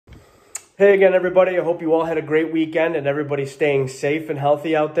Hey again, everybody. I hope you all had a great weekend and everybody's staying safe and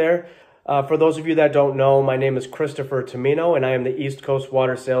healthy out there. For those of you that don't know, my name is Christopher Tomino, and I am the East Coast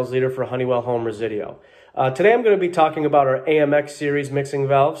Water Sales Leader for Honeywell Home Resideo. Today I'm going to be talking about our AMX series mixing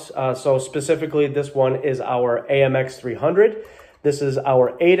valves. So specifically, this one is our AMX-300. This is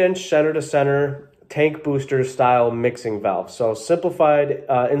our 8-inch center-to-center tank booster style mixing valve. So simplified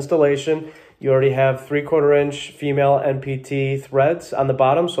installation. You already have 3/4 inch female NPT threads on the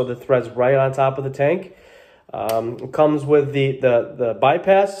bottom, so the thread's right on top of the tank. It comes with the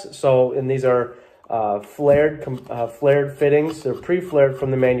bypass, and these are flared fittings. They're pre-flared from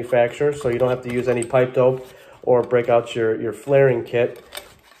the manufacturer, so you don't have to use any pipe dope or break out your flaring kit.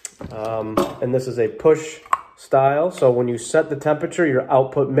 And this is a push style, so when you set the temperature, your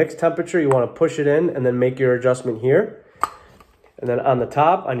output mix temperature, you want to push it in and then make your adjustment here. And then on the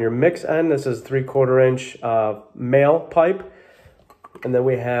top, on your mix end, this is 3/4 inch male pipe. And then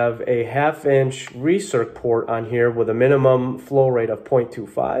we have a 1/2 inch recirc port on here with a minimum flow rate of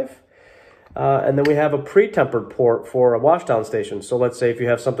 0.25. And then we have a pre-tempered port for a washdown station. So let's say if you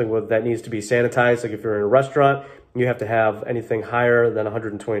have something that needs to be sanitized, like if you're in a restaurant, you have to have anything higher than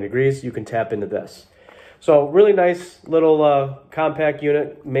 120 degrees, you can tap into this. So really nice little compact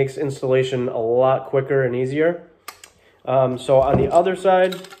unit, makes installation a lot quicker and easier. So on the other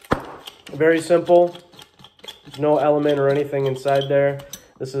side, very simple. There's no element or anything inside there.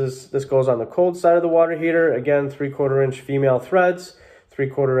 This goes on the cold side of the water heater. Again, 3/4 inch female threads,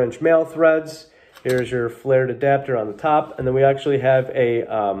 3/4 inch male threads. Here's your flared adapter on the top, and then we actually have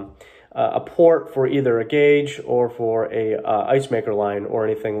a port for either a gauge or for a ice maker line or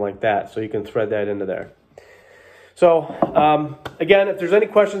anything like that. So you can thread that into there. So, again, if there's any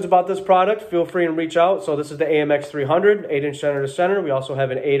questions about this product, feel free and reach out. So this is the AMX-300, 8-inch center-to-center. We also have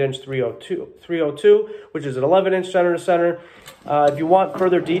an 8-inch 302, which is an 11-inch center-to-center. If you want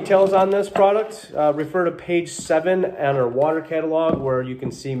further details on this product, refer to page 7 on our water catalog, where you can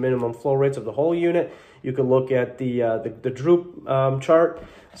see minimum flow rates of the whole unit. You can look at the droop chart.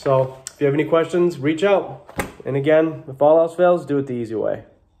 So if you have any questions, reach out. And again, if all else fails, do it the easy way.